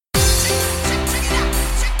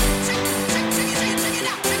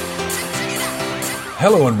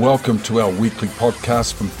Hello and welcome to our weekly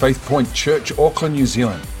podcast from Faith Point Church, Auckland, New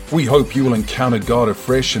Zealand. We hope you will encounter God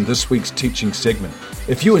afresh in this week's teaching segment.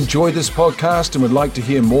 If you enjoy this podcast and would like to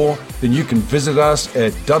hear more, then you can visit us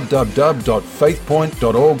at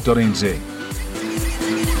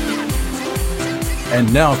www.faithpoint.org.nz.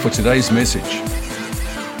 And now for today's message.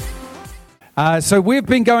 So we've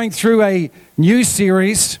been going through a new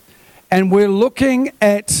series, and we're looking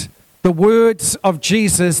at the words of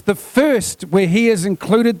Jesus, the first, where he has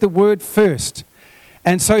included the word first.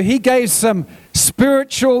 And so he gave some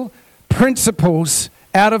spiritual principles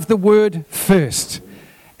out of the word first.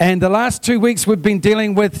 And the last 2 weeks we've been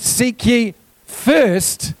dealing with seek ye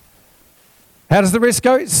first. How does the rest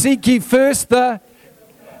go? Seek ye first the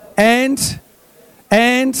and.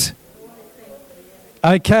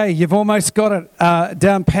 Okay, you've almost got it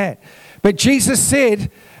down pat. But Jesus said,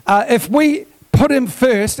 if we put him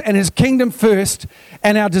first and his kingdom first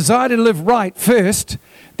and our desire to live right first,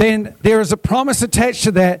 then there is a promise attached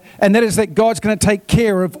to that, and that is that God's going to take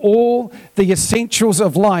care of all the essentials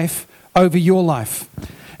of life over your life.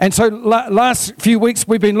 And so last few weeks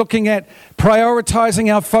we've been looking at prioritizing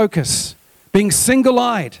our focus, being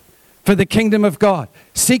single-eyed for the kingdom of God,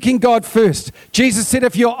 seeking God first. Jesus said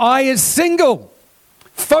if your eye is single,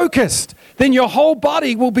 focused, then your whole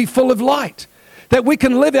body will be full of light. That we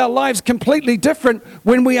can live our lives completely different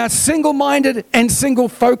when we are single-minded and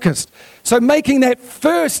single-focused. So making that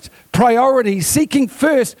first priority, seeking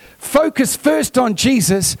first, focus first on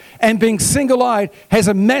Jesus and being single-eyed has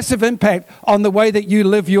a massive impact on the way that you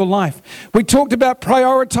live your life. We talked about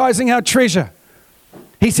prioritizing our treasure.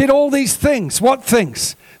 He said all these things. What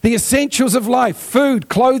things? The essentials of life, food,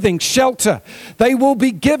 clothing, shelter, they will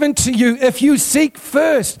be given to you if you seek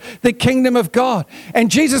first the kingdom of God. And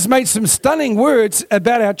Jesus made some stunning words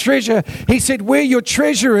about our treasure. He said, where your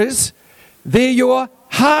treasure is, there your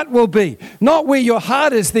heart will be. Not where your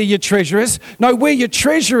heart is, there your treasure is. No, where your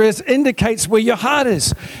treasure is indicates where your heart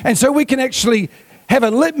is. And so we can actually have a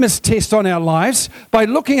litmus test on our lives by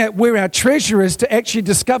looking at where our treasure is to actually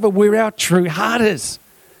discover where our true heart is.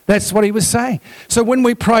 That's what he was saying. So when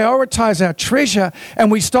we prioritize our treasure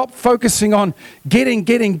and we stop focusing on getting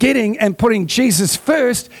and putting Jesus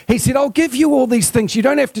first, he said, I'll give you all these things. You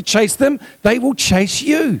don't have to chase them. They will chase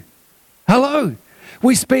you. Hello.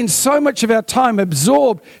 We spend so much of our time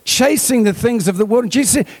absorbed chasing the things of the world. And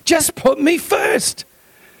Jesus said, just put me first.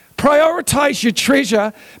 Prioritize your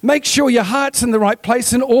treasure. Make sure your heart's in the right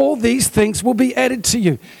place, and all these things will be added to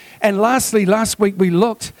you. And lastly, last week we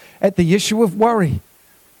looked at the issue of worry,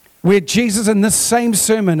 where Jesus, in this same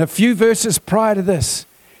sermon, a few verses prior to this,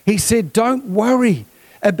 he said, don't worry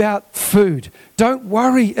about food. Don't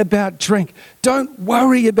worry about drink. Don't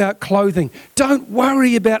worry about clothing. Don't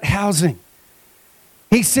worry about housing.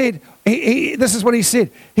 He said, this is what he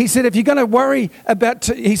said. He said, if you're going to worry about,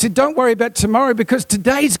 he said, don't worry about tomorrow, because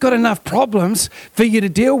today's got enough problems for you to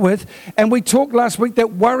deal with. And we talked last week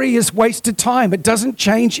that worry is wasted time. It doesn't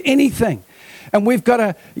change anything. And we've got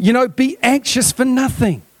to, be anxious for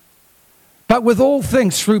nothing. But with all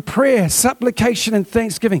things, through prayer, supplication, and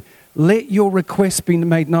thanksgiving, let your requests be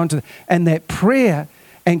made known to them. And that prayer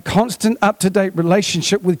and constant up-to-date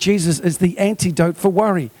relationship with Jesus is the antidote for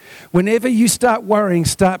worry. Whenever you start worrying,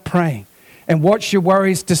 start praying and watch your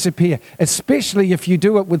worries disappear, especially if you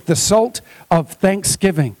do it with the salt of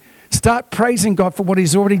thanksgiving. Start praising God for what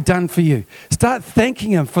he's already done for you. Start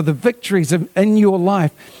thanking him for the victories in your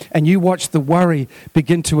life, and you watch the worry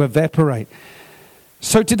begin to evaporate.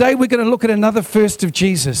 So today we're going to look at another first of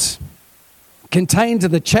Jesus, contained in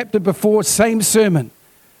the chapter before, same sermon,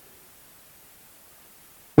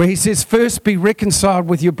 where he says, first be reconciled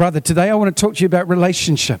with your brother. Today I want to talk to you about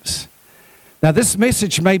relationships. Now this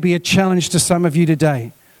message may be a challenge to some of you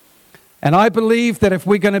today. And I believe that if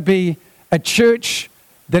we're going to be a church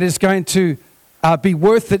that is going to be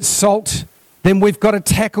worth its salt, then we've got to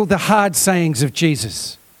tackle the hard sayings of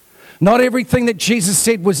Jesus. Not everything that Jesus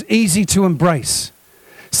said was easy to embrace.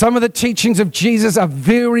 Some of the teachings of Jesus are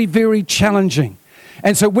very, very challenging.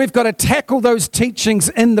 And so we've got to tackle those teachings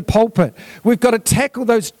in the pulpit. We've got to tackle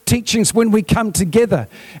those teachings when we come together.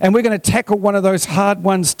 And we're going to tackle one of those hard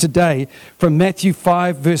ones today from Matthew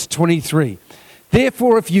 5, verse 23.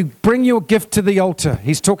 Therefore, if you bring your gift to the altar,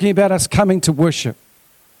 he's talking about us coming to worship.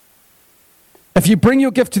 If you bring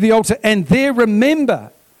your gift to the altar and there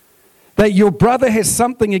remember that your brother has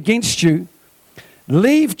something against you,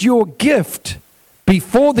 leave your gift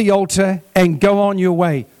before the altar and go on your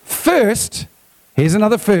way. First, here's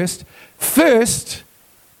another first. First,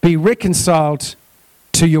 be reconciled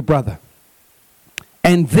to your brother.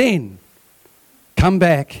 And then come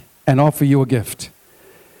back and offer your gift.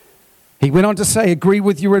 He went on to say, agree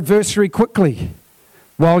with your adversary quickly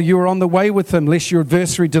while you are on the way with him, lest your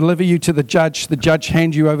adversary deliver you to the judge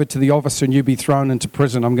hand you over to the officer, and you be thrown into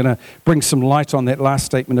prison. I'm going to bring some light on that last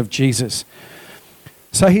statement of Jesus.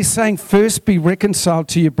 So he's saying, first be reconciled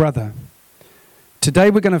to your brother.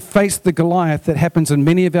 Today we're going to face the Goliath that happens in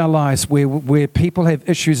many of our lives where people have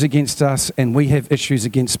issues against us and we have issues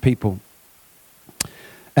against people.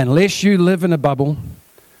 Unless you live in a bubble,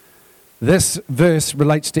 this verse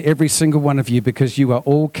relates to every single one of you because you are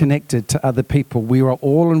all connected to other people. We are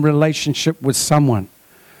all in relationship with someone.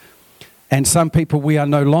 And some people we are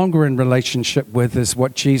no longer in relationship with is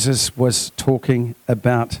what Jesus was talking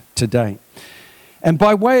about today. And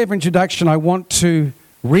by way of introduction, I want to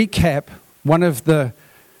recap one of the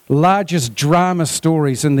largest drama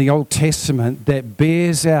stories in the Old Testament that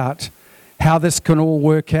bears out how this can all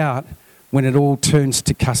work out when it all turns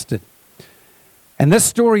to custard. And this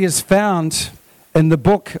story is found in the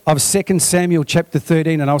book of 2 Samuel chapter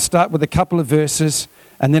 13, and I'll start with a couple of verses,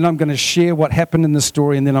 and then I'm going to share what happened in the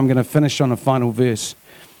story, and then I'm going to finish on a final verse.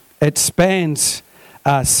 It spans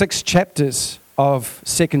 6 chapters of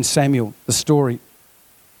 2 Samuel, the story.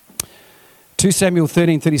 2 Samuel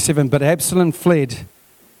 13:37, but Absalom fled,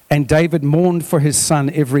 and David mourned for his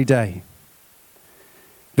son every day.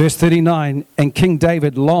 Verse 39, and King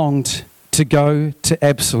David longed to go to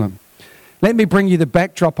Absalom. Let me bring you the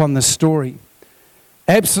backdrop on this story.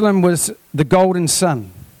 Absalom was the golden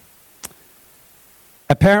son.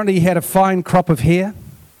 Apparently he had a fine crop of hair.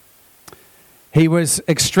 He was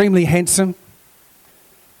extremely handsome.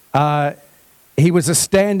 He was a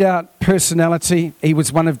standout personality. He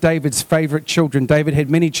was one of David's favorite children. David had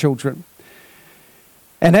many children.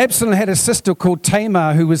 And Absalom had a sister called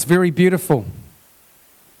Tamar who was very beautiful.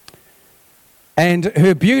 And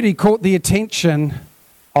her beauty caught the attention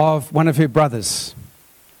of one of her brothers.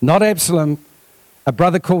 Not Absalom, a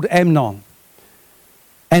brother called Amnon.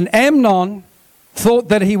 And Amnon thought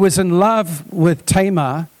that he was in love with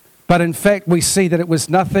Tamar, but in fact we see that it was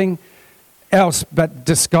nothing else but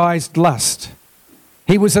disguised lust.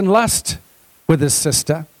 He was in lust with his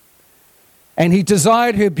sister, and he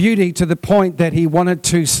desired her beauty to the point that he wanted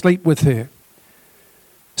to sleep with her.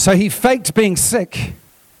 So he faked being sick,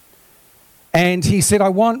 and he said, I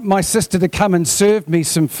want my sister to come and serve me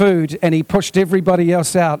some food, and he pushed everybody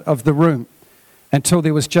else out of the room until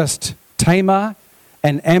there was just Tamar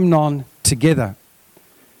and Amnon together.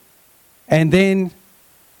 And then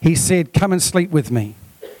he said, come and sleep with me.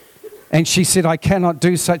 And she said, I cannot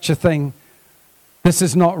do such a thing. This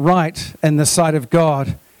is not right in the sight of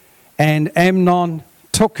God. And Amnon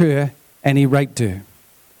took her and he raped her.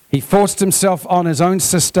 He forced himself on his own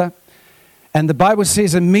sister. And the Bible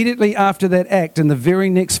says immediately after that act, in the very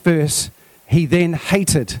next verse, he then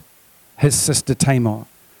hated his sister Tamar.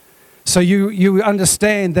 So you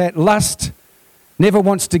understand that lust never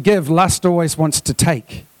wants to give, lust always wants to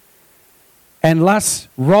take. And lust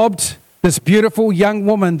robbed this beautiful young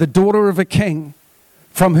woman, the daughter of a king,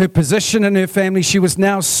 from her position in her family. She was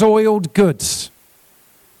now soiled goods.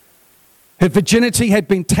 Her virginity had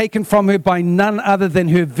been taken from her by none other than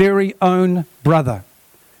her very own brother.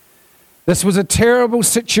 This was a terrible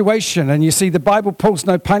situation. And you see, the Bible pulls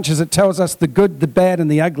no punches. It tells us the good, the bad,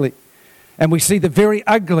 and the ugly. And we see the very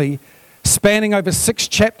ugly spanning over 6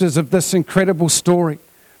 chapters of this incredible story.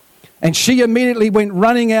 And she immediately went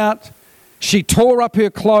running out. She tore up her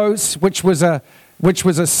clothes, which was a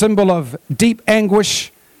symbol of deep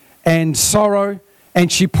anguish and sorrow,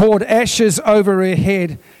 and she poured ashes over her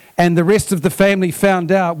head, and the rest of the family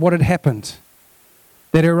found out what had happened,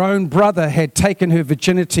 that her own brother had taken her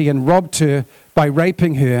virginity and robbed her by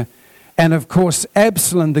raping her. And of course,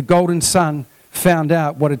 Absalom, the golden son, found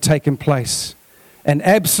out what had taken place. And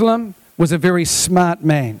Absalom was a very smart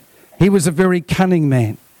man. He was a very cunning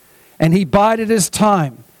man, and he bided his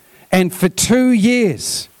time. And for 2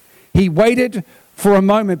 years, he waited for a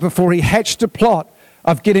moment before he hatched a plot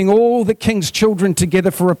of getting all the king's children together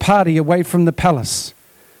for a party away from the palace.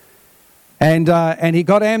 And he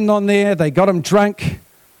got Amnon there. They got him drunk.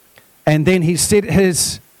 And then he set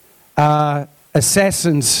his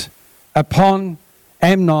assassins upon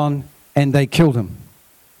Amnon, and they killed him.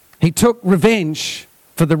 He took revenge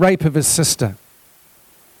for the rape of his sister.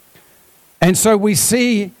 And so we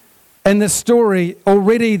see in this story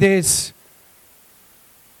already there's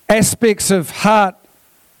aspects of heart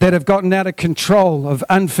that have gotten out of control, of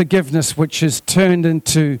unforgiveness, which has turned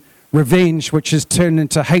into revenge, which has turned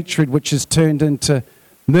into hatred, which has turned into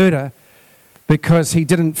murder, because he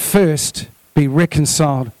didn't first be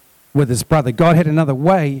reconciled with his brother. God had another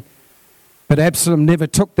way, but Absalom never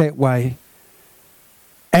took that way.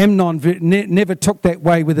 Amnon never took that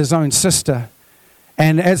way with his own sister.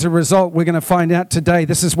 And as a result, we're going to find out today,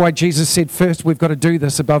 this is why Jesus said first we've got to do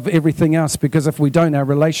this above everything else, because if we don't, our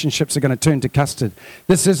relationships are going to turn to custard.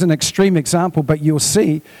 This is an extreme example, but you'll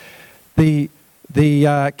see the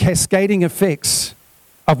cascading effects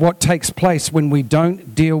of what takes place when we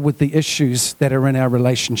don't deal with the issues that are in our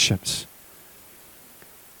relationships.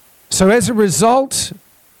 So as a result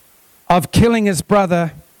of killing his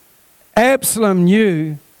brother, Absalom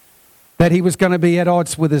knew that he was going to be at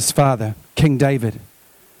odds with his father, King David.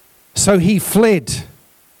 So he fled.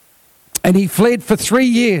 And he fled for 3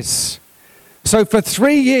 years. So for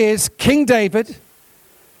 3 years, King David,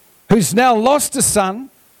 who's now lost a son,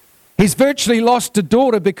 he's virtually lost a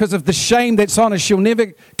daughter because of the shame that's on her. She'll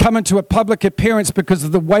never come into a public appearance because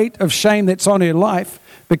of the weight of shame that's on her life,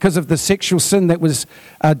 because of the sexual sin that was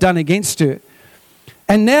done against her.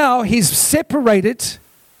 And now he's separated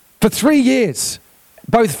for 3 years,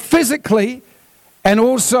 both physically and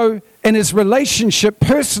also in his relationship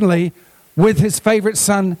personally with his favorite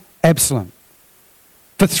son, Absalom,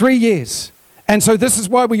 for 3 years. And so this is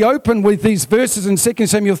why we open with these verses in 2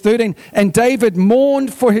 Samuel 13. And David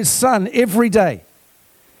mourned for his son every day.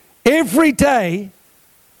 Every day,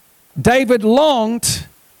 David longed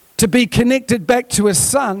to be connected back to his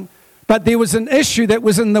son, but there was an issue that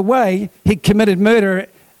was in the way. He committed murder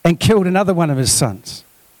and killed another one of his sons.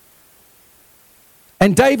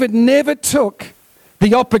 And David never took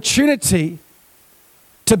the opportunity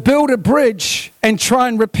to build a bridge and try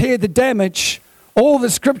and repair the damage. All the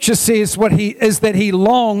scripture says that he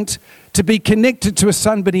longed to be connected to his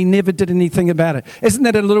son, but he never did anything about it. Isn't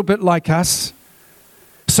that a little bit like us?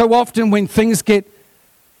 So often when things get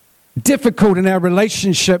difficult in our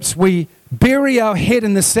relationships, we bury our head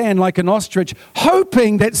in the sand like an ostrich,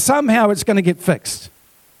 hoping that somehow it's going to get fixed.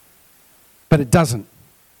 But it doesn't.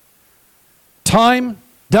 Time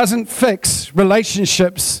doesn't fix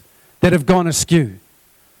relationships that have gone askew.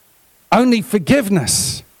 Only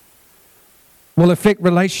forgiveness will affect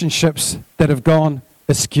relationships that have gone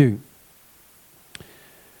askew.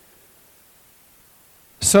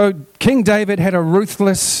 So King David had a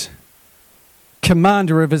ruthless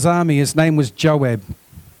commander of his army. His name was Joab.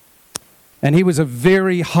 And he was a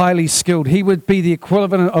very highly skilled. He would be the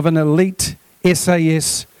equivalent of an elite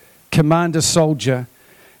SAS commander soldier.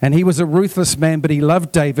 And he was a ruthless man, but he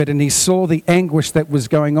loved David, and he saw the anguish that was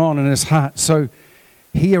going on in his heart. So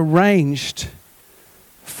he arranged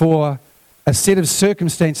for a set of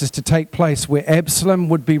circumstances to take place where Absalom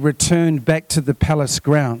would be returned back to the palace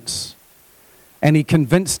grounds. And he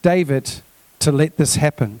convinced David to let this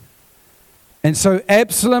happen. And so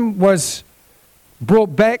Absalom was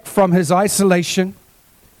brought back from his isolation,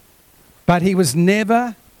 but he was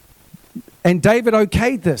never, and David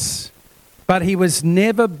okayed this, but he was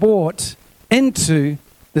never brought into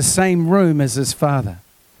the same room as his father.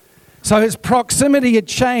 So his proximity had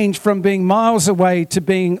changed from being miles away to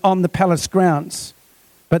being on the palace grounds,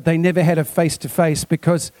 but they never had a face-to-face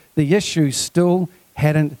because the issue still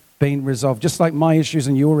hadn't been resolved, just like my issues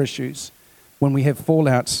and your issues when we have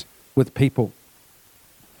fallouts with people.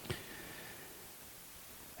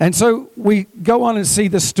 And so we go on and see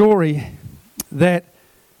the story that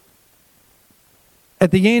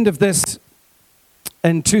at the end of this,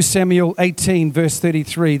 in 2 Samuel 18, verse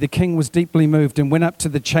 33, the king was deeply moved and went up to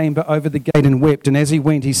the chamber over the gate and wept. And as he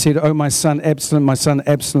went, he said, "Oh, my son Absalom,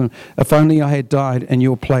 if only I had died in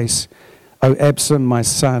your place. Oh, Absalom, my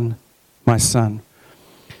son, my son."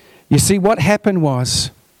 You see, what happened was,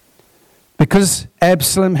 because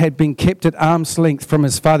Absalom had been kept at arm's length from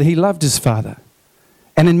his father, he loved his father.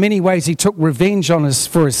 And in many ways, he took revenge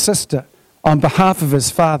for his sister on behalf of his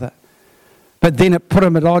father. But then it put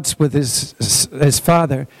him at odds with his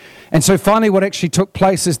father. And so finally what actually took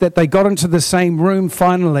place is that they got into the same room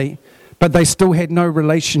finally, but they still had no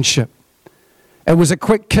relationship. It was a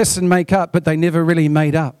quick kiss and make up, but they never really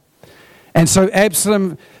made up. And so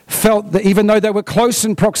Absalom felt that even though they were close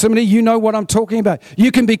in proximity, you know what I'm talking about.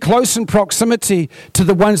 You can be close in proximity to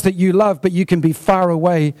the ones that you love, but you can be far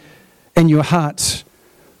away in your heart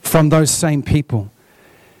from those same people.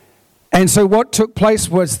 And so what took place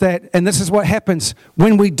was that, and this is what happens,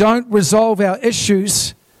 when we don't resolve our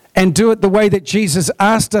issues and do it the way that Jesus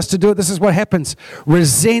asked us to do it, this is what happens.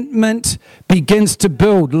 Resentment begins to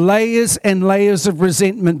build. Layers and layers of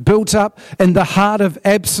resentment built up in the heart of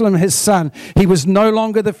Absalom, his son. He was no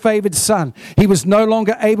longer the favored son. He was no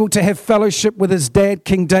longer able to have fellowship with his dad,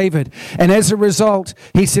 King David. And as a result,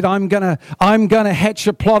 he said, I'm gonna hatch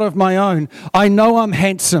a plot of my own. I know I'm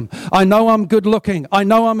handsome. I know I'm good looking. I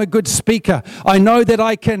know I'm a good speaker. I know that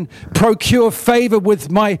I can procure favor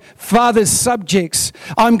with my father's subjects.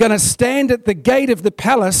 I'm going to stand at the gate of the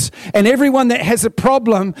palace, and everyone that has a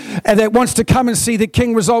problem and that wants to come and see the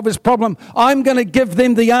king resolve his problem, I'm going to give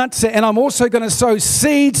them the answer, and I'm also going to sow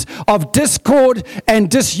seeds of discord and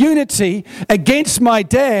disunity against my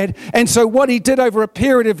dad. And so what he did over a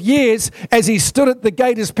period of years, as he stood at the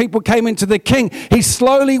gate as people came into the king, he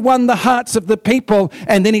slowly won the hearts of the people,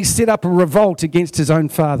 and then he set up a revolt against his own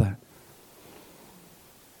father.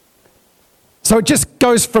 So it just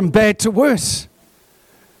goes from bad to worse.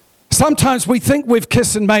 Sometimes we think we've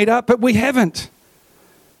kissed and made up, but we haven't.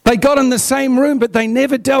 They got in the same room, but they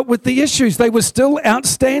never dealt with the issues. They were still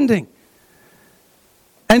outstanding.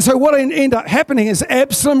 And so what ended up happening is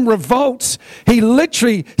Absalom revolts. He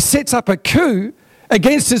literally sets up a coup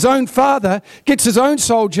against his own father, gets his own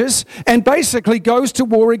soldiers, and basically goes to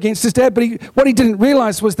war against his dad. But what he didn't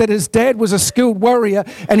realize was that his dad was a skilled warrior,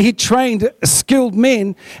 and he trained skilled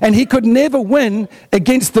men, and he could never win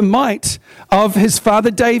against the might of his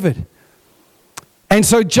father David. And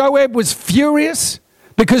so Joab was furious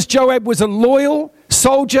because Joab was a loyal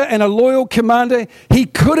soldier and a loyal commander. He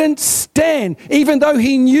couldn't stand, even though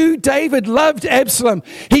he knew David loved Absalom,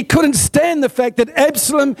 he couldn't stand the fact that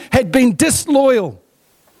Absalom had been disloyal.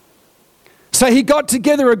 So he got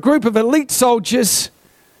together a group of elite soldiers,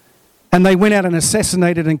 and they went out and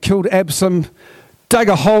assassinated and killed Absalom, dug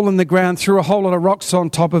a hole in the ground, threw a whole lot of rocks on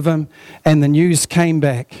top of him, and the news came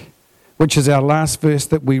back, which is our last verse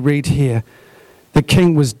that we read here. The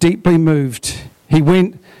king was deeply moved. He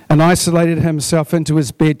went and isolated himself into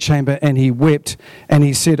his bedchamber, and he wept, and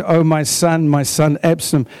he said, "Oh, my son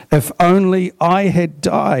Absalom, if only I had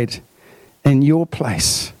died in your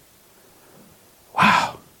place."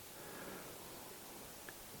 Wow.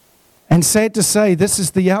 And sad to say, this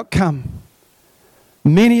is the outcome.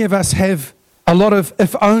 Many of us have a lot of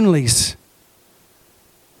if-onlys.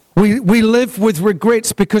 We live with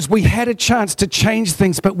regrets because we had a chance to change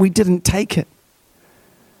things, but we didn't take it.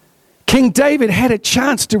 King David had a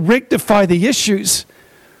chance to rectify the issues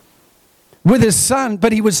with his son,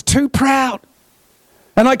 but he was too proud.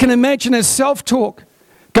 And I can imagine his self-talk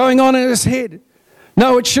going on in his head.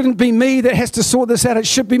 No, it shouldn't be me that has to sort this out. It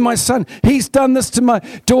should be my son. He's done this to my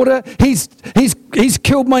daughter. He's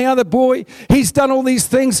killed my other boy. He's done all these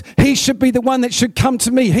things. He should be the one that should come to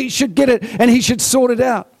me. He should get it, and he should sort it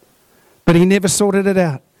out. But he never sorted it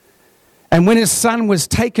out. And when his son was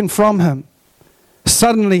taken from him,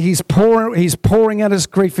 suddenly he's pouring out his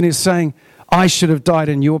grief, and he's saying, I should have died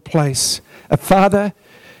in your place. A father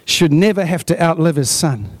should never have to outlive his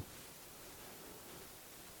son.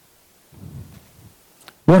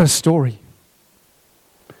 What a story.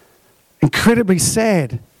 Incredibly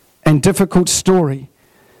sad and difficult story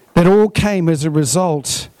that all came as a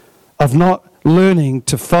result of not learning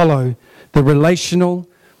to follow the relational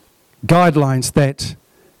guidelines that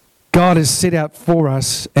God has set out for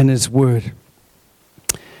us in His Word.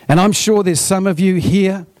 And I'm sure there's some of you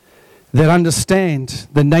here that understand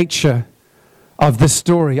the nature of this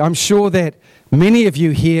story. I'm sure that many of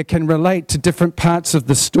you here can relate to different parts of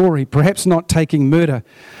the story, perhaps not taking murder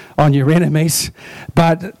on your enemies,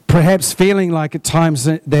 but perhaps feeling like at times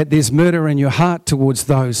that there's murder in your heart towards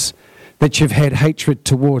those that you've had hatred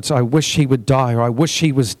towards. I wish he would die, or I wish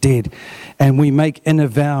he was dead. And we make inner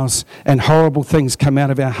vows, and horrible things come out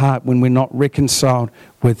of our heart when we're not reconciled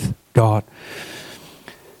with God.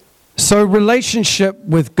 So relationship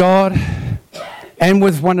with God and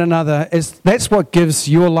with one another, that's what gives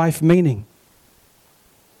your life meaning.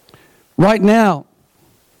 Right now,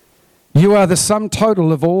 you are the sum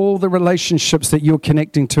total of all the relationships that you're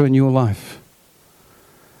connecting to in your life.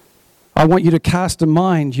 I want you to cast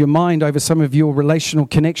your mind over some of your relational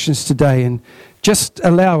connections today, and just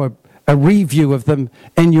allow a review of them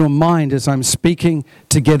in your mind as I'm speaking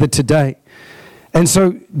together today. And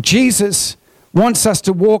so Jesus wants us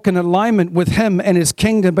to walk in alignment with Him and His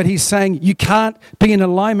kingdom, but He's saying you can't be in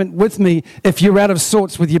alignment with me if you're out of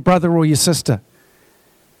sorts with your brother or your sister.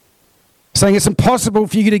 Saying it's impossible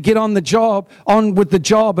for you to get on with the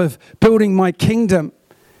job of building my kingdom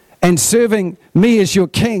and serving me as your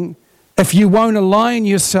king if you won't align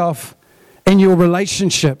yourself in your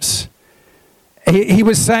relationships. He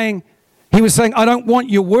was saying, I don't want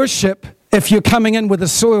your worship if you're coming in with a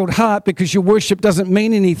soiled heart, because your worship doesn't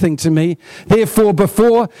mean anything to me. Therefore,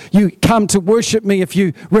 before you come to worship me, if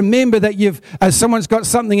you remember that someone's got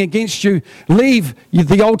something against you, leave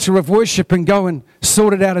the altar of worship and go and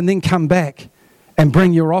sort it out, and then come back and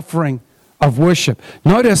bring your offering of worship.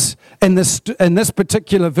 Notice in this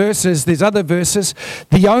particular verses, there's other verses,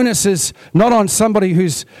 the onus is not on somebody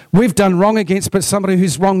who's we've done wrong against, but somebody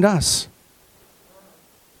who's wronged us.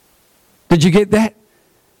 Did you get that?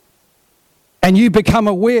 And you become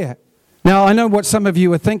aware Now, I know what some of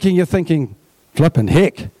you are thinking. You're thinking, flippin'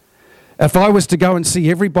 heck, if I was to go and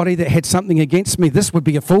see everybody that had something against me, this would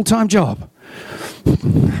be a full-time job.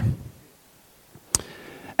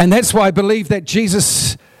 And that's why I believe that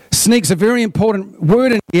Jesus sneaks a very important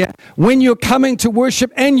word in here. When you're coming to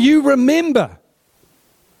worship and you remember,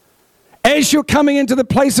 as you're coming into the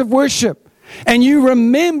place of worship, and you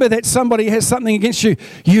remember that somebody has something against you,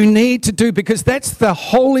 you need to do, because that's the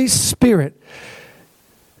Holy Spirit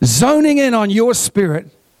zoning in on your spirit.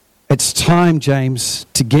 It's time, James,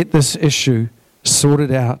 to get this issue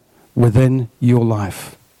sorted out within your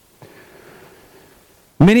life.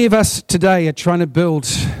 Many of us today are trying to build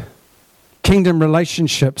kingdom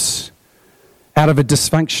relationships out of a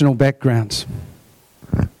dysfunctional background.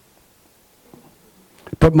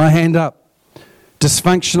 Put my hand up.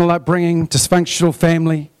 Dysfunctional upbringing, dysfunctional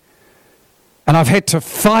family. And I've had to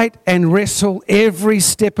fight and wrestle every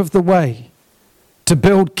step of the way to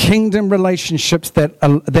build kingdom relationships that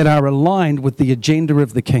are aligned with the agenda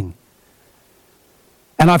of the King.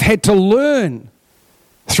 And I've had to learn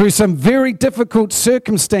through some very difficult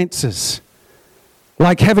circumstances,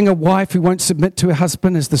 like having a wife who won't submit to her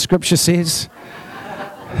husband, as the scripture says.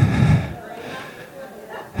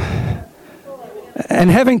 And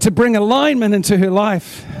having to bring alignment into her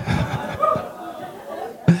life.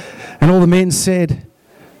 And all the men said,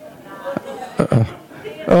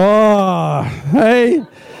 oh, hey, you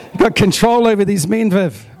got control over these men,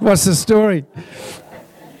 Viv. What's the story?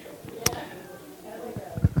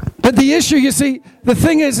 But the issue, you see, the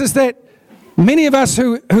thing is that many of us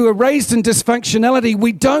who are raised in dysfunctionality,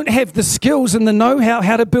 we don't have the skills and the know-how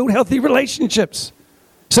how to build healthy relationships.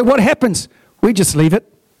 So what happens? We just leave it,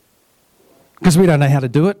 because we don't know how to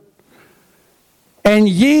do it. And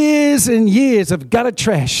years of gutter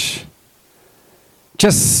trash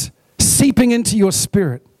just seeping into your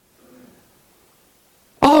spirit.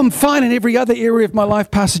 Oh, I'm fine in every other area of my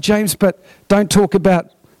life, Pastor James, but don't talk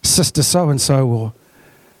about sister so-and-so, or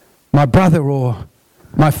my brother, or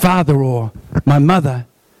my father, or my mother,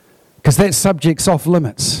 because that subject's off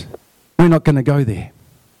limits. We're not going to go there.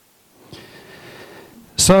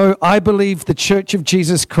 So I believe the Church of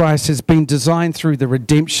Jesus Christ has been designed through the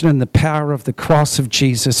redemption and the power of the cross of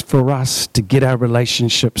Jesus for us to get our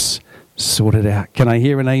relationships sorted out. Can I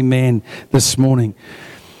hear an amen this morning?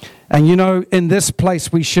 And you know, in this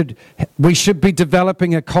place we should be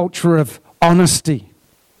developing a culture of honesty,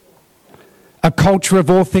 a culture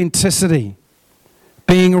of authenticity,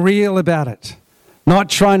 being real about it, not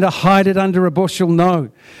trying to hide it under a bushel,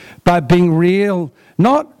 no, but being real,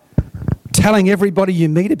 not telling everybody you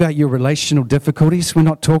meet about your relational difficulties. We're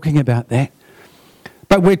not talking about that.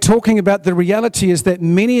 But we're talking about the reality is that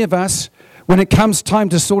many of us, when it comes time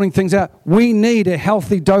to sorting things out, we need a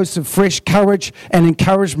healthy dose of fresh courage and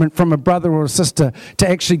encouragement from a brother or a sister to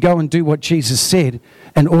actually go and do what Jesus said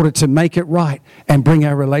in order to make it right and bring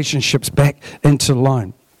our relationships back into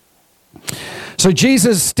line. So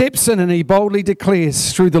Jesus steps in and he boldly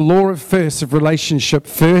declares through the law of relationship,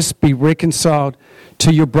 first be reconciled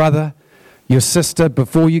to your brother, your sister,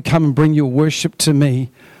 before you come and bring your worship to me.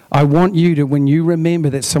 I want you to, when you remember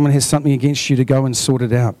that someone has something against you, to go and sort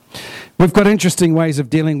it out. We've got interesting ways of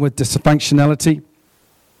dealing with dysfunctionality.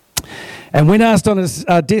 And when asked on his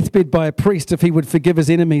deathbed by a priest if he would forgive his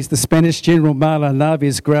enemies, the Spanish general Marlon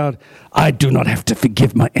Narvaez growled, "I do not have to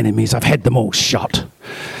forgive my enemies. I've had them all shot."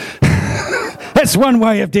 That's one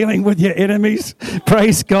way of dealing with your enemies.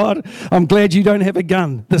 Praise God. I'm glad you don't have a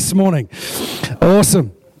gun this morning.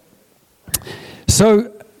 Awesome.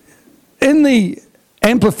 So, in the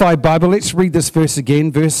Amplified Bible, let's read this verse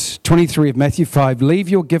again, verse 23 of Matthew 5. Leave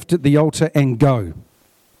your gift at the altar and go.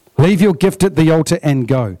 Leave your gift at the altar and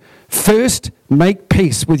go. First, make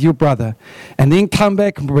peace with your brother, and then come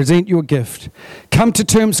back and present your gift. Come to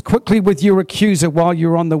terms quickly with your accuser while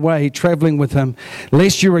you're on the way, traveling with him,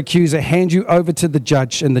 lest your accuser hand you over to the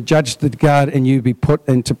judge, and the judge to the guard, and you be put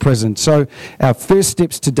into prison. So, our first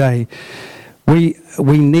steps today, we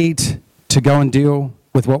need to go and deal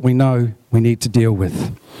with what we know we need to deal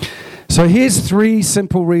with. So here's 3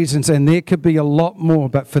 simple reasons, and there could be a lot more,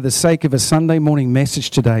 but for the sake of a Sunday morning message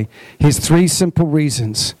today, here's 3 simple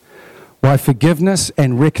reasons why forgiveness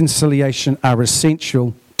and reconciliation are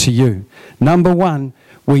essential to you. Number 1,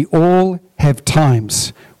 we all have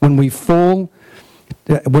times when we fail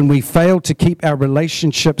to keep our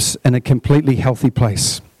relationships in a completely healthy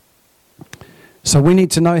place. So we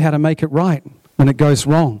need to know how to make it right when it goes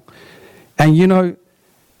wrong. And you know,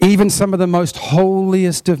 even some of the most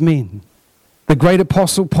holiest of men, the great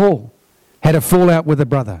apostle Paul, had a fallout with a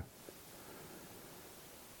brother.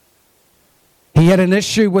 He had an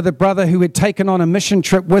issue with a brother who had taken on a mission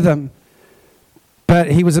trip with him, But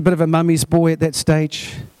he was a bit of a mummy's boy at that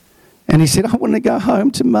stage. And he said, I want to go home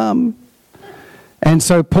to mum. And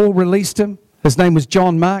so Paul released him. His name was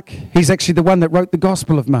John Mark. He's actually the one that wrote the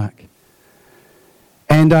Gospel of Mark.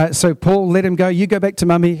 And so Paul let him go. You go back to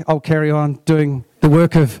mummy. I'll carry on doing the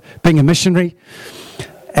work of being a missionary.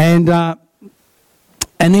 And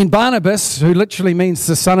then Barnabas, who literally means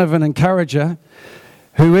the son of an encourager,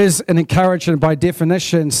 who is an encourager by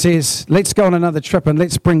definition, says, let's go on another trip and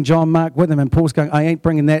let's bring John Mark with him. And Paul's going, I ain't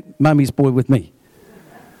bringing that mummy's boy with me.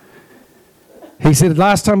 He said,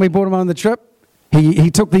 last time we brought him on the trip,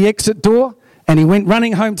 he took the exit door and he went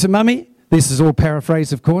running home to mummy. This is all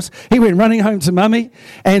paraphrased, of course. He went running home to mummy.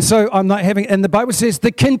 And so I'm not having, and the Bible says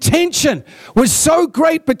the contention was so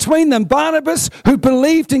great between them. Barnabas, who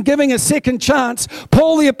believed in giving a second chance,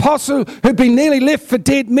 Paul the apostle, who'd been nearly left for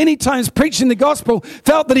dead many times preaching the gospel,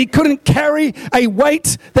 felt that he couldn't carry a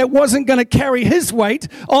weight that wasn't going to carry his weight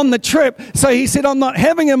on the trip. So he said, I'm not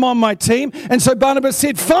having him on my team. And so Barnabas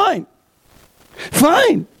said, fine.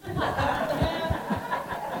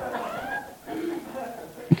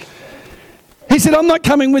 He said, I'm not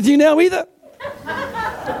coming with you now either.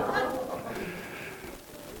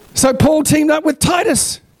 So Paul teamed up with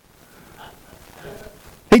Titus.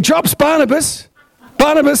 He drops Barnabas.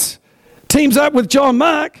 Barnabas teams up with John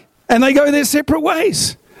Mark, and they go their separate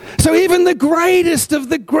ways. So even the greatest of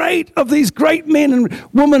the great of these great men and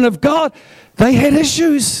women of God, they had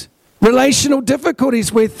issues. Relational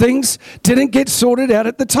difficulties where things didn't get sorted out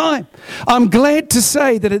at the time. I'm glad to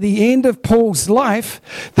say that at the end of Paul's life,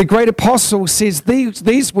 the great apostle says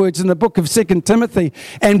these words in the book of 2 Timothy,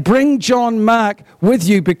 and bring John Mark with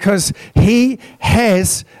you because he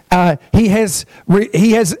has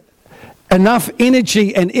enough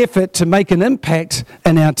energy and effort to make an impact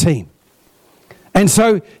in our team. And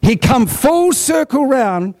so he come full circle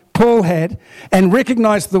round, Paul had, and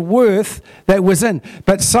recognized the worth that was in.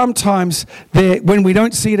 But sometimes when we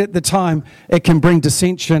don't see it at the time, it can bring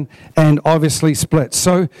dissension and obviously split.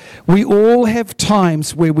 So we all have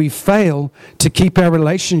times where we fail to keep our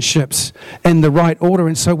relationships in the right order.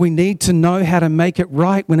 And so we need to know how to make it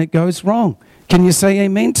right when it goes wrong. Can you say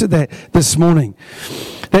amen to that this morning?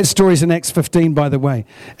 That story's in Acts 15, by the way.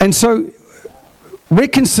 And so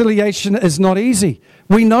reconciliation is not easy.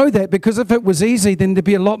 We know that because if it was easy, then there'd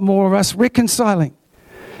be a lot more of us reconciling.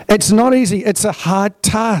 It's not easy. It's a hard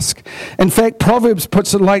task. In fact, Proverbs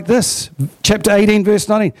puts it like this, chapter 18, verse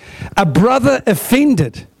 19. A brother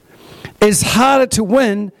offended is harder to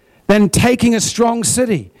win than taking a strong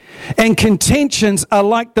city, and contentions are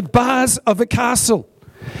like the bars of a castle.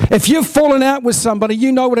 If you've fallen out with somebody,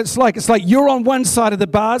 you know what it's like. It's like you're on one side of the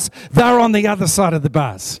bars, they're on the other side of the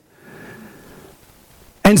bars.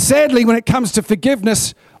 And sadly, when it comes to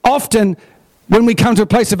forgiveness, often when we come to a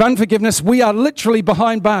place of unforgiveness, we are literally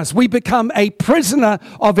behind bars. We become a prisoner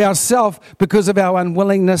of ourselves because of our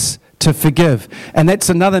unwillingness to forgive. And that's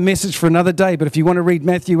another message for another day. But if you want to read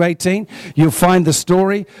Matthew 18, you'll find the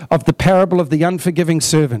story of the parable of the unforgiving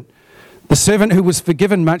servant. The servant who was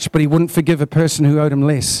forgiven much, but he wouldn't forgive a person who owed him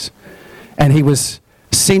less. And he was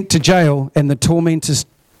sent to jail, and the tormentors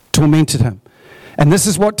tormented him. And this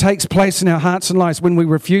is what takes place in our hearts and lives. When we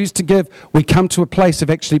refuse to give, we come to a place of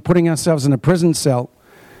actually putting ourselves in a prison cell.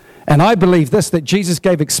 And I believe this, that Jesus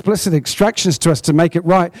gave explicit instructions to us to make it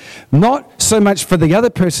right, not so much for the other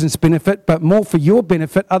person's benefit, but more for your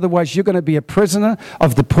benefit. Otherwise, you're going to be a prisoner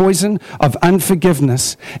of the poison of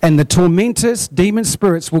unforgiveness. And the tormentors, demon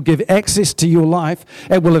spirits, will give access to your life.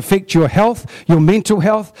 It will affect your health, your mental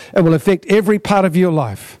health. It will affect every part of your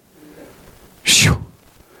life. Phew.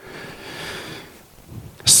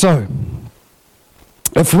 So,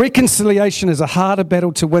 if reconciliation is a harder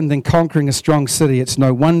battle to win than conquering a strong city, it's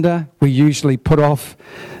no wonder we usually put off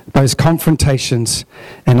those confrontations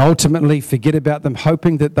and ultimately forget about them,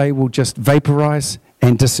 hoping that they will just vaporize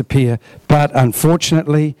and disappear. But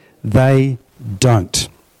unfortunately, they don't.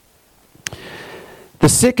 The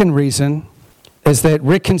second reason is that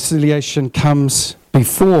reconciliation comes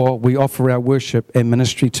before we offer our worship and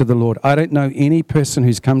ministry to the Lord. I don't know any person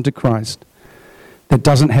who's come to Christ that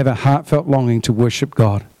doesn't have a heartfelt longing to worship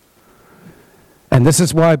God. And this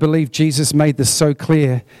is why I believe Jesus made this so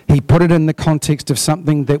clear. He put it in the context of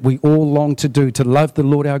something that we all long to do, to love the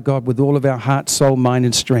Lord our God with all of our heart, soul, mind,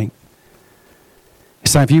 and strength.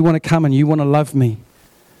 So if you want to come and you want to love me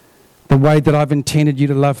the way that I've intended you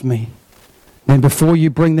to love me, then before you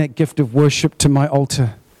bring that gift of worship to my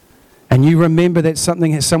altar, and you remember that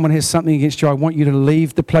someone has something against you, I want you to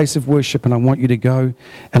leave the place of worship and I want you to go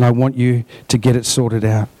and I want you to get it sorted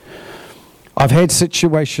out. I've had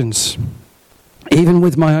situations, even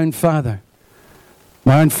with my own father,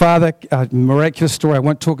 My own father, a miraculous story. I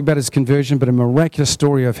won't talk about his conversion, but a miraculous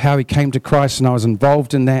story of how he came to Christ, and I was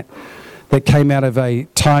involved in that. That came out of a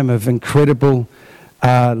time of incredible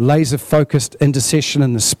laser-focused intercession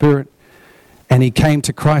in the Spirit. And he came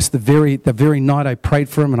to Christ the very night I prayed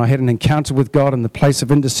for him, and I had an encounter with God in the place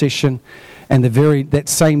of intercession. And that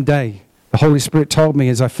same day, the Holy Spirit told me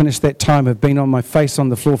as I finished that time of being on my face on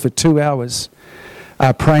the floor for 2 hours,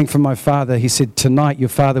 praying for my father, he said, tonight your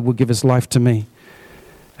father will give his life to me.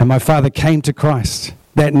 And my father came to Christ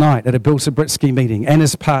that night at a Bill Zabritsky meeting, and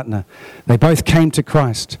his partner. They both came to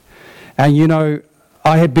Christ. And you know,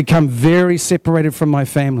 I had become very separated from my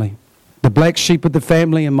family, the black sheep of the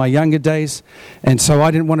family in my younger days. And so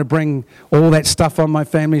I didn't want to bring all that stuff on my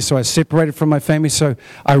family, so I separated from my family. So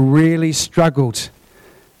I really struggled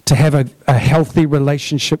to have a healthy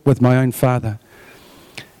relationship with my own father.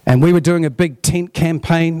 And we were doing a big tent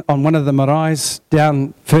campaign on one of the maraes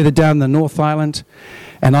further down the North Island,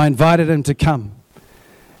 and I invited him to come.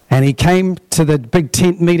 And he came to the big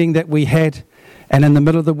tent meeting that we had, and in the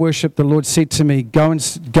middle of the worship, the Lord said to me, go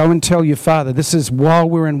and tell your father, this is while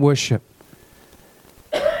we're in worship.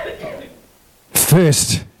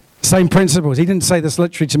 First, same principles. He didn't say this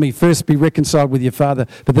literally to me, first be reconciled with your father,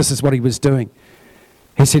 but this is what he was doing.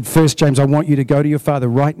 He said, first, James, I want you to go to your father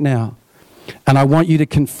right now, and I want you to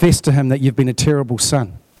confess to him that you've been a terrible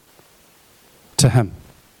son to him.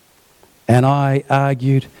 And I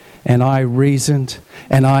argued, and I reasoned,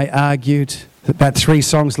 and I argued. About 3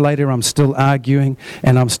 songs later, I'm still arguing,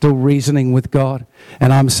 and I'm still reasoning with God.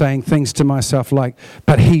 And I'm saying things to myself like,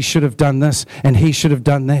 but he should have done this, and he should have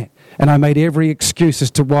done that. And I made every excuse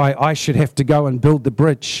as to why I should have to go and build the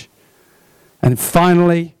bridge. And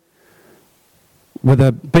finally, with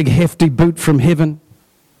a big hefty boot from heaven,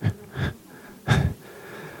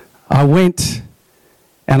 I went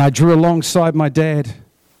and I drew alongside my dad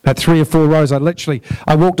about 3 or 4 rows. I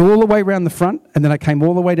walked all the way around the front, and then I came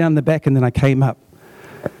all the way down the back, and then I came up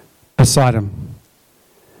beside him.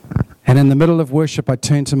 And in the middle of worship, I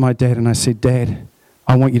turned to my dad and I said, Dad,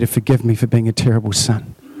 I want you to forgive me for being a terrible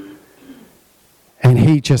son. And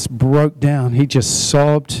he just broke down. He just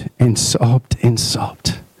sobbed and sobbed and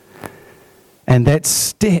sobbed. And that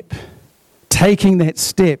step, taking that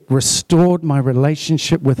step, restored my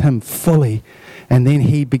relationship with him fully. And then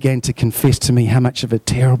he began to confess to me how much of a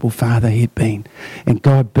terrible father he had been. And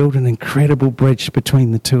God built an incredible bridge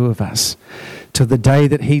between the two of us to the day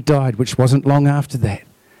that he died, which wasn't long after that,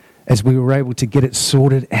 as we were able to get it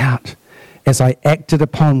sorted out, as I acted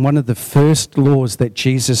upon one of the first laws that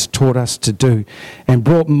Jesus taught us to do and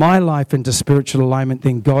brought my life into spiritual alignment,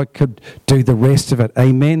 then God could do the rest of it.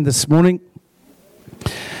 Amen this morning.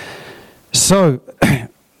 So,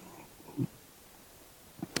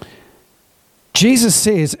 Jesus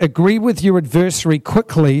says, agree with your adversary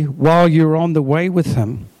quickly while you're on the way with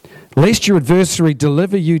him, lest your adversary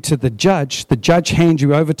deliver you to the judge hand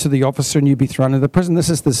you over to the officer, and you be thrown into prison. This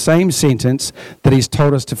is the same sentence that he's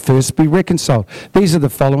told us to first be reconciled. These are the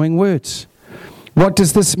following words. What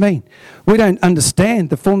does this mean? We don't understand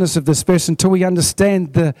the fullness of this verse until we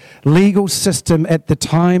understand the legal system at the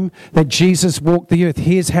time that Jesus walked the earth.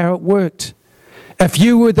 Here's how it worked. If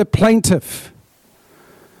you were the plaintiff,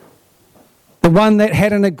 the one that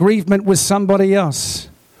had an aggrievement with somebody else,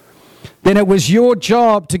 then it was your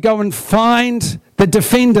job to go and find the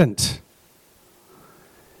defendant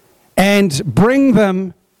and bring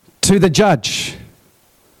them to the judge.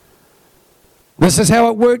 This is how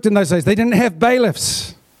it worked in those days. They didn't have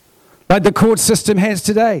bailiffs like the court system has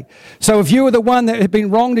today. So if you were the one that had been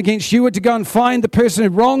wronged against, you were to go and find the person who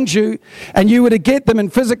wronged you, and you were to get them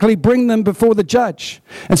and physically bring them before the judge.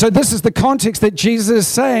 And so this is the context that Jesus is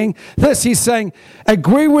saying this. He's saying,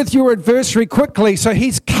 agree with your adversary quickly. So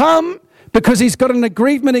he's come because he's got an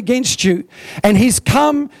aggrievement against you, and he's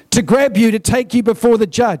come to grab you to take you before the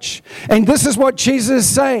judge. And this is what Jesus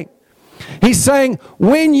is saying. He's saying,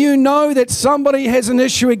 when you know that somebody has an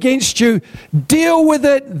issue against you, deal with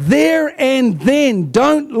it there and then.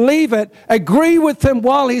 Don't leave it. Agree with him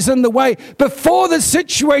while he's in the way, before the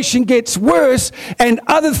situation gets worse and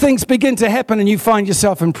other things begin to happen and you find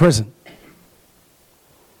yourself in prison.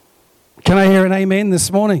 Can I hear an amen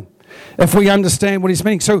this morning? If we understand what he's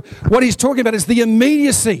meaning. So what he's talking about is the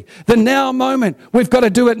immediacy, the now moment. We've got to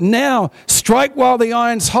do it now. Strike while the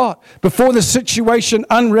iron's hot, before the situation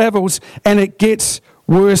unravels and it gets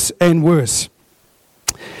worse and worse.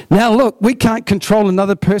 Now look, we can't control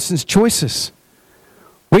another person's choices.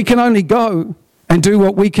 We can only go and do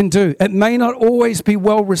what we can do. It may not always be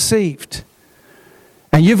well received.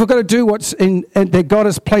 And you've got to do what's that God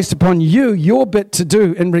has placed upon you, your bit to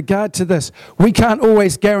do in regard to this. We can't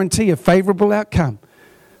always guarantee a favorable outcome,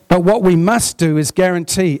 But what we must do is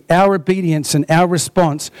guarantee our obedience and our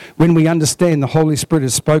response when we understand the Holy Spirit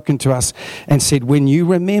has spoken to us and said, when you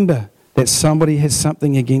remember that somebody has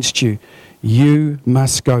something against you, you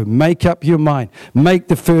must go. Make up your mind. Make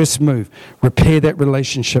the first move. Repair that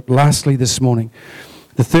relationship. Lastly, this morning,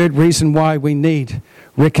 the third reason why we need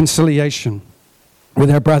reconciliation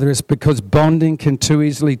with our brother is because bonding can too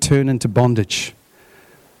easily turn into bondage.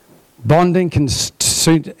 Bonding can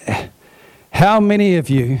suit. How many of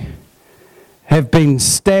you have been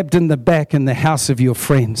stabbed in the back in the house of your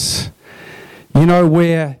friends? You know,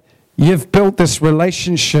 where you've built this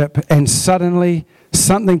relationship and suddenly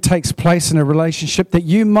something takes place in a relationship that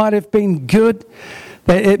you might have been good,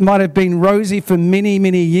 that it might have been rosy for many,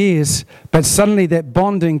 many years, but suddenly that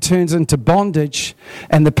bonding turns into bondage,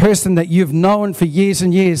 and the person that you've known for years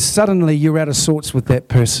and years, suddenly you're out of sorts with that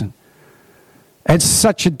person. It's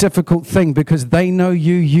such a difficult thing because they know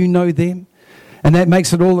you, you know them. And that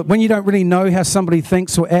makes it all, when you don't really know how somebody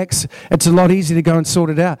thinks or acts, it's a lot easier to go and sort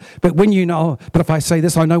it out. But when you know, but if I say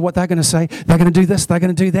this, I know what they're going to say. They're going to do this, they're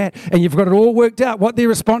going to do that. And you've got it all worked out, what their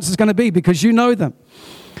response is going to be because you know them.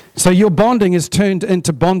 So your bonding is turned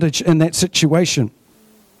into bondage in that situation.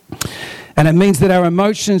 And it means that our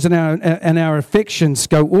emotions and our affections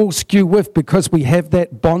go all skew with because we have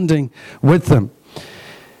that bonding with them.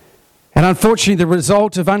 And unfortunately, the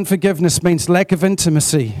result of unforgiveness means lack of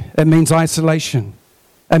intimacy. It means isolation.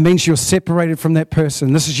 It means you're separated from that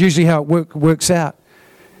person. This is usually how it works out.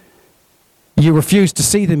 You refuse to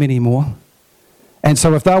see them anymore. And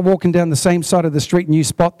so if they're walking down the same side of the street and you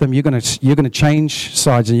spot them, you're going to change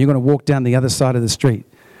sides and you're going to walk down the other side of the street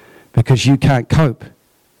because you can't cope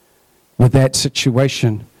with that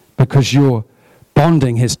situation because your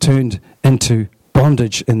bonding has turned into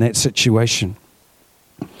bondage in that situation.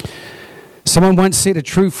 Someone once said a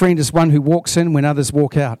true friend is one who walks in when others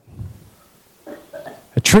walk out.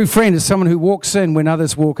 A true friend is someone who walks in when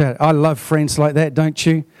others walk out. I love friends like that, don't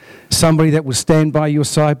you? Somebody that will stand by your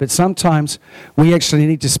side. But sometimes we actually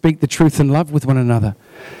need to speak the truth in love with one another.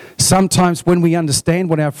 Sometimes when we understand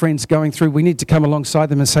what our friend's going through, we need to come alongside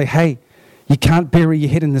them and say, hey, you can't bury your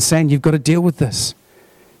head in the sand. You've got to deal with this.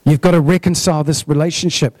 You've got to reconcile this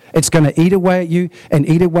relationship. It's going to eat away at you and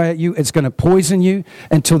eat away at you. It's going to poison you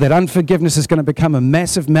until that unforgiveness is going to become a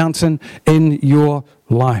massive mountain in your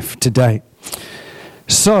life today.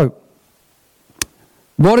 So,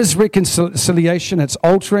 what is reconciliation? It's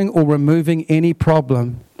altering or removing any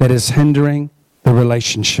problem that is hindering the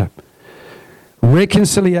relationship.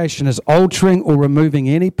 Reconciliation is altering or removing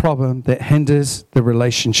any problem that hinders the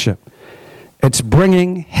relationship. It's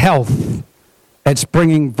bringing health. It's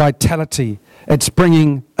bringing vitality. It's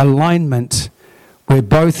bringing alignment where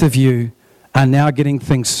both of you are now getting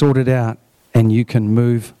things sorted out and you can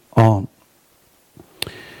move on.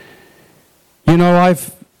 You know,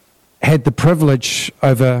 I've had the privilege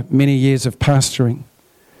over many years of pastoring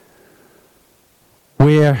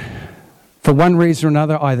where, for one reason or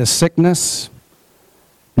another, either sickness,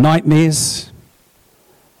 nightmares,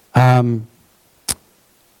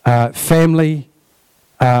 family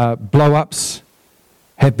blow-ups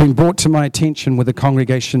have been brought to my attention with a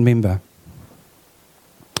congregation member.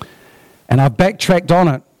 And I've backtracked on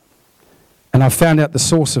it, and I've found out the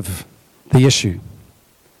source of the issue,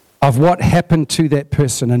 of what happened to that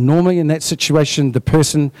person. And normally in that situation, the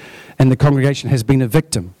person in the congregation has been a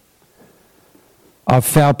victim of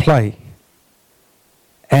foul play.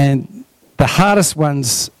 And the hardest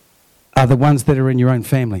ones are the ones that are in your own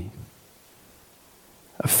family.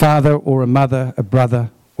 A father or a mother, a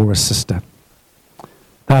brother or a sister.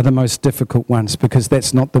 Are the most difficult ones because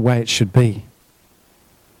that's not the way it should be.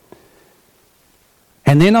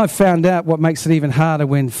 And then I found out what makes it even harder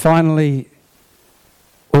when finally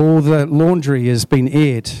all the laundry has been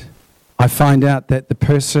aired. I find out that the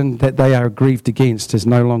person that they are aggrieved against is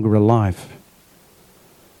no longer alive.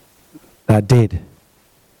 They're dead.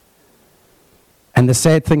 And the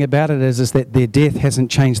sad thing about it is that their death hasn't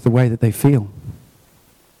changed the way that they feel.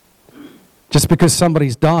 Just because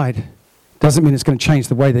somebody's died doesn't mean it's going to change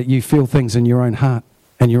the way that you feel things in your own heart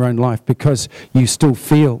and your own life, because you still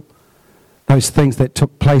feel those things that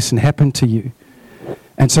took place and happened to you.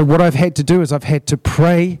 And so what I've had to do is I've had to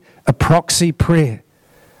pray a proxy prayer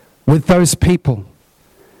with those people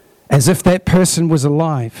as if that person was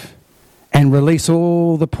alive and release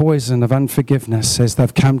all the poison of unforgiveness as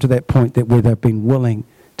they've come to that point that where they've been willing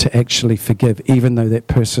to actually forgive, even though that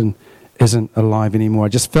person isn't alive anymore. I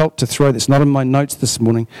just felt to throw, that's not in my notes this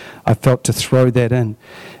morning, I felt to throw that in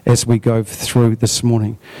as we go through this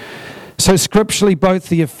morning. So scripturally, both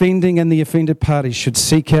the offending and the offended party should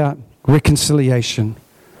seek out reconciliation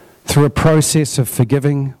through a process of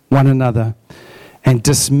forgiving one another and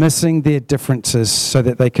dismissing their differences so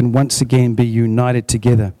that they can once again be united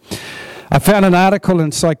together. I found an article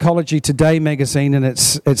in Psychology Today magazine, and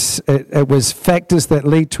it was factors that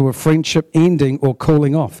lead to a friendship ending or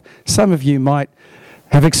cooling off. Some of you might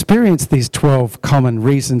have experienced these 12 common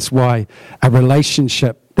reasons why a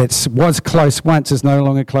relationship that was close once is no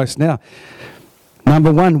longer close now.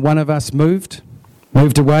 Number one of us moved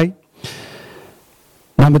away.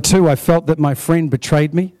 Number two, I felt that my friend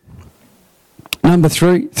betrayed me. Number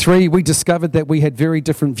three, we discovered that we had very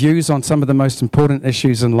different views on some of the most important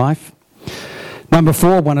issues in life. Number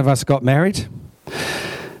four, one of us got married.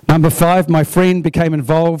 Number five, my friend became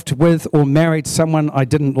involved with or married someone I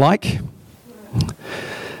didn't like.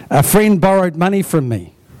 A friend borrowed money from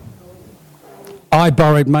me. I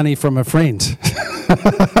borrowed money from a friend.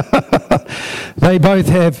 They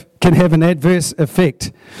both can have an adverse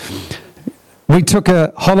effect. We took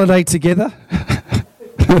a holiday together.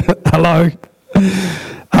 Hello.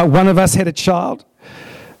 One of us had a child.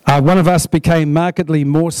 One of us became markedly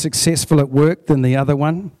more successful at work than the other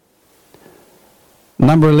one.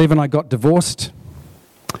 Number 11, I got divorced.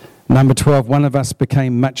 Number 12, one of us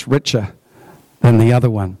became much richer than the other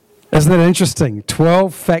one. Isn't that interesting?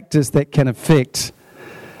 12 factors that can affect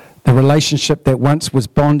the relationship that once was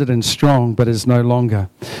bonded and strong but is no longer.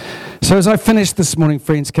 So as I finish this morning,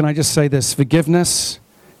 friends, can I just say this? Forgiveness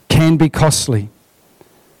can be costly.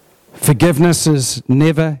 Forgiveness is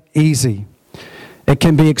never easy. It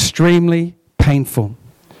can be extremely painful.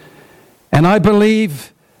 And I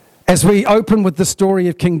believe, as we open with the story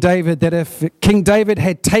of King David, that if King David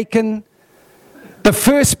had taken the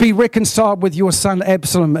first be reconciled with your son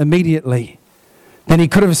Absalom immediately, then he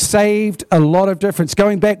could have saved a lot of difference.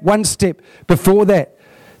 Going back one step before that,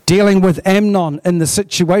 dealing with Amnon in the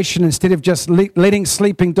situation instead of just letting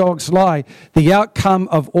sleeping dogs lie, the outcome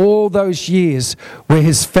of all those years where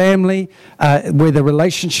his family, where the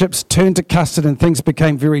relationships turned to custard and things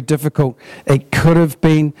became very difficult, it could have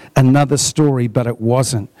been another story, but it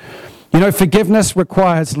wasn't. You know, forgiveness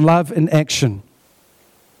requires love in action.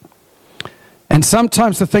 And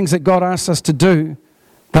sometimes the things that God asks us to do,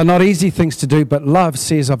 they're not easy things to do, but love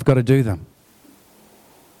says I've got to do them.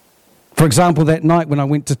 For example, that night when I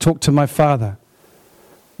went to talk to my father,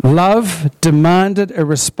 love demanded a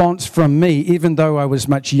response from me, even though I was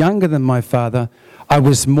much younger than my father. I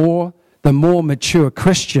was the more mature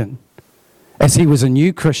Christian, as he was a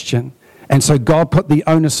new Christian. And so God put the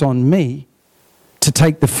onus on me to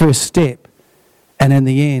take the first step. And in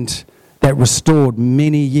the end, that restored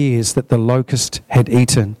many years that the locust had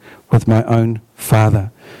eaten with my own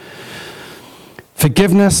father.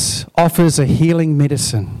 Forgiveness offers a healing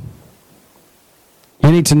medicine.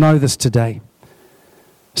 You need to know this today.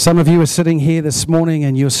 Some of you are sitting here this morning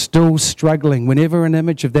and you're still struggling. Whenever an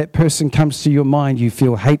image of that person comes to your mind, you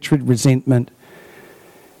feel hatred, resentment,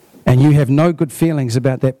 and you have no good feelings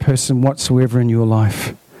about that person whatsoever in your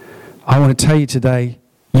life. I want to tell you today,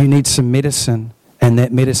 you need some medicine, and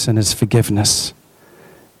that medicine is forgiveness.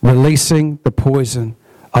 Releasing the poison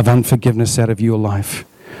of unforgiveness out of your life.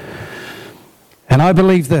 And I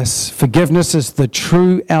believe this, forgiveness is the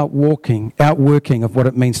true outworking of what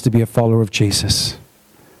it means to be a follower of Jesus.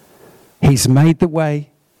 He's made the way,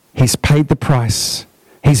 he's paid the price,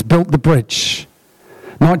 he's built the bridge,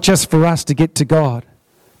 not just for us to get to God,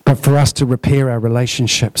 but for us to repair our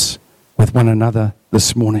relationships with one another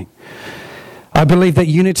this morning. I believe that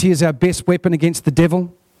unity is our best weapon against the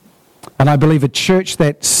devil, and I believe a church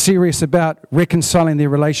that's serious about reconciling their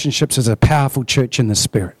relationships is a powerful church in the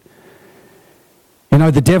Spirit. You know,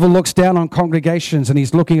 the devil looks down on congregations and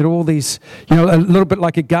he's looking at all these, a little bit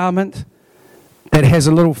like a garment that has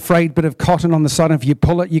a little frayed bit of cotton on the side. And if you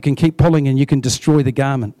pull it, you can keep pulling and you can destroy the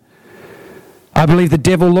garment. I believe the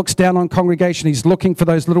devil looks down on congregation. He's looking for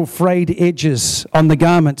those little frayed edges on the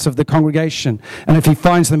garments of the congregation. And if he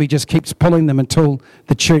finds them, he just keeps pulling them until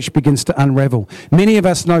the church begins to unravel. Many of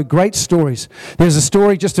us know great stories. There's a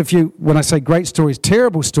story, when I say great stories,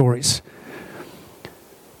 terrible stories.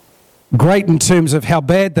 Great in terms of how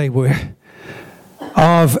bad they were,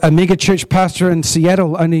 of a megachurch pastor in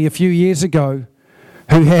Seattle only a few years ago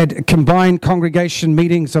who had combined congregation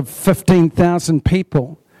meetings of 15,000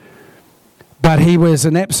 people, but he was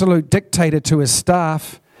an absolute dictator to his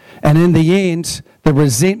staff, and in the end, the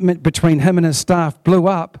resentment between him and his staff blew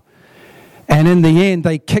up, and in the end,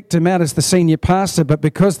 they kicked him out as the senior pastor, but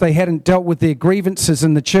because they hadn't dealt with their grievances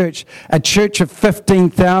in the church, a church of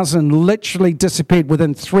 15,000 literally disappeared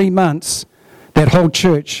within 3 months. That whole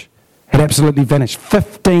church had absolutely vanished.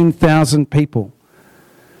 15,000 people,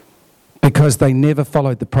 because they never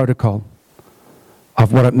followed the protocol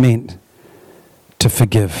of what it meant to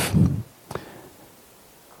forgive.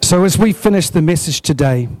 So as we finish the message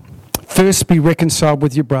today, first be reconciled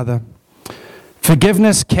with your brother.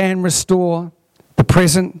 Forgiveness can restore the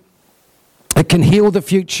present, it can heal the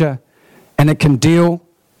future, and it can deal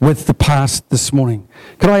with the past this morning.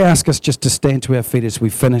 Could I ask us just to stand to our feet as we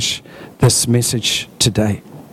finish this message today?